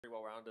Pretty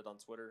well-rounded on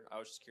Twitter. I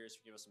was just curious if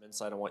you give us some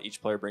insight on what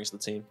each player brings to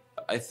the team.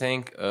 I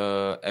think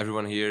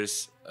everyone here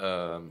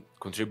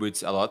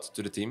contributes a lot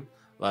to the team.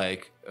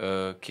 Like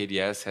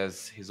KDS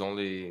has his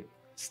only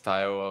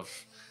style of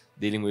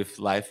dealing with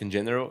life in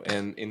general,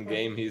 and in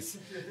game he's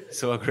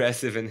so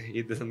aggressive and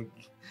he doesn't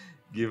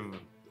give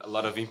a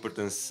lot of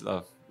importance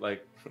of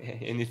like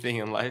anything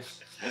in life.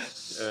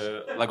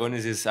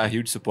 Lagones is a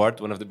huge support,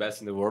 one of the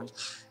best in the world.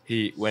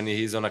 When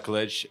he's on a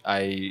clutch,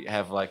 I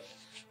have like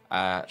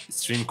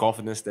extreme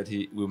confidence that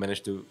he will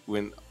manage to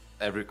win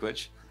every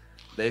clutch.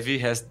 Davey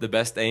has the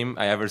best aim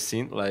I ever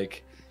seen.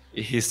 Like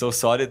he's so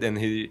solid and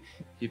he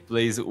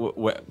plays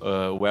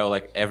well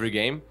like every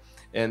game.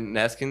 And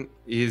Naskin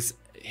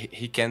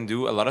he can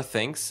do a lot of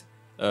things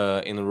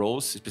in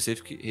roles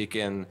specifically. He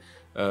can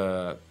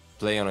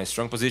play on a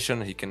strong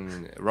position. He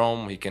can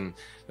roam. He can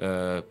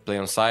play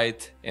on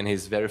side, and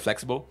he's very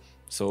flexible.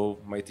 So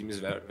my team is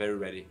very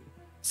ready.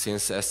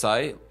 Since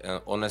SI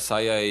on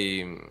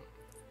SI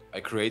I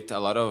create a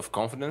lot of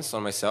confidence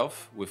on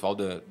myself with all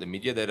the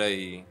media that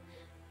I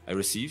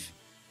receive.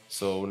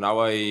 So now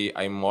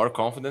I'm more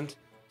confident.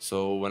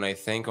 So when I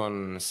think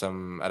on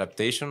some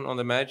adaptation on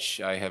the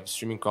match, I have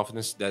streaming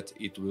confidence that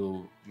it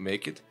will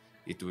make it.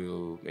 It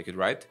will make it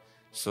right.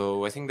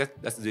 So I think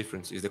that's the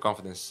difference, is the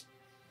confidence.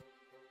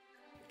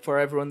 For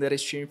everyone that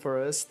is cheering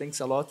for us,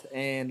 thanks a lot.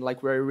 And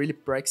like we're really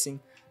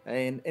practicing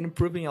and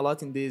improving a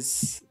lot in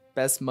these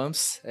past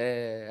months.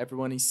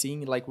 Everyone is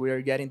seeing like we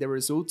are getting the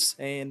results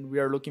and we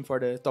are looking for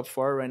the top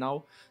 4 right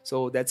now.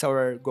 So that's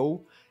our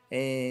goal.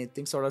 And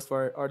thanks a lot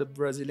for all the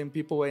Brazilian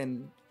people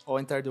and all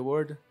entire the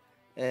world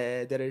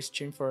that are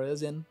cheering for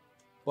us. And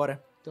bora.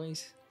 Então é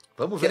isso.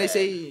 Vamos, Can velho. I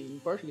say in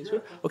Portuguese?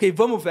 Ok,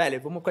 vamos, velho.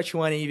 Vamos com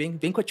a oNe aí.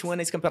 Vem com a oNe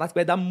nesse campeonato que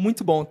vai dar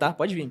muito bom, tá?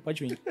 Pode vir,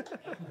 pode vir.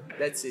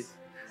 That's it.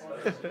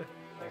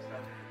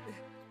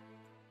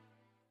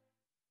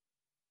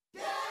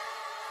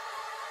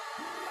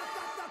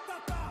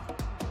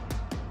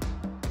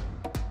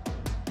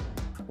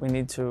 We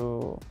need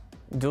to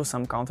do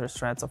some counter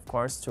strats, of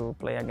course, to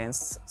play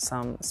against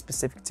some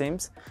specific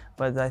teams.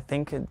 But I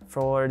think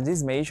for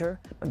this major,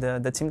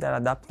 the team that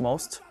adapts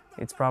most,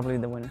 it's probably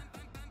the winner.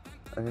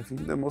 I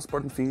think the most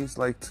important thing is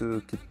like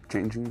to keep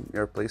changing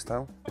your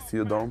playstyle. If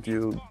you don't,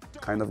 you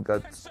kind of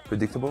get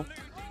predictable.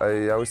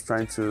 I always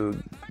try to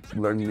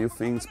learn new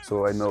things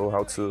so I know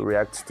how to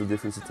react to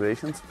different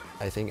situations.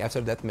 I think after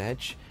that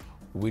match,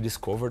 we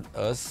discovered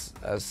us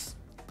as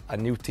a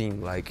new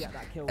team. Like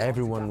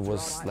everyone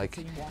was like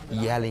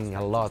yelling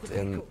a lot,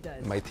 and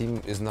my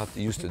team is not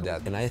used to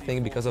that. And I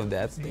think because of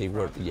that, they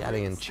were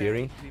yelling and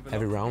cheering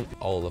every round.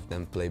 All of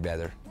them play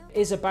better.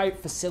 Is about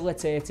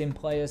facilitating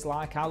players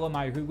like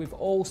Alamo, who we've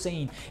all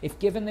seen, if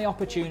given the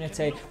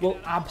opportunity, will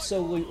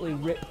absolutely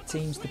rip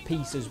teams to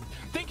pieces.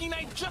 Thinking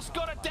they just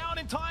got it down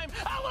in time,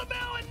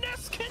 Alamo and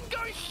Ness can go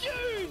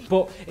huge!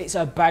 But it's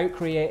about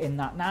creating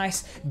that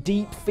nice,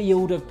 deep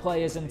field of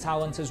players and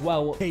talent as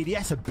well.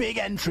 KDS, a big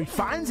entry,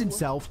 finds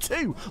himself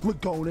too.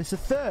 Lagones a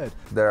third.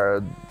 There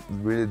are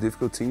really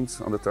difficult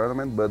teams on the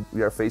tournament, but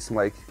we are facing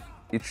like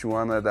each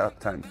one at that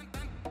time.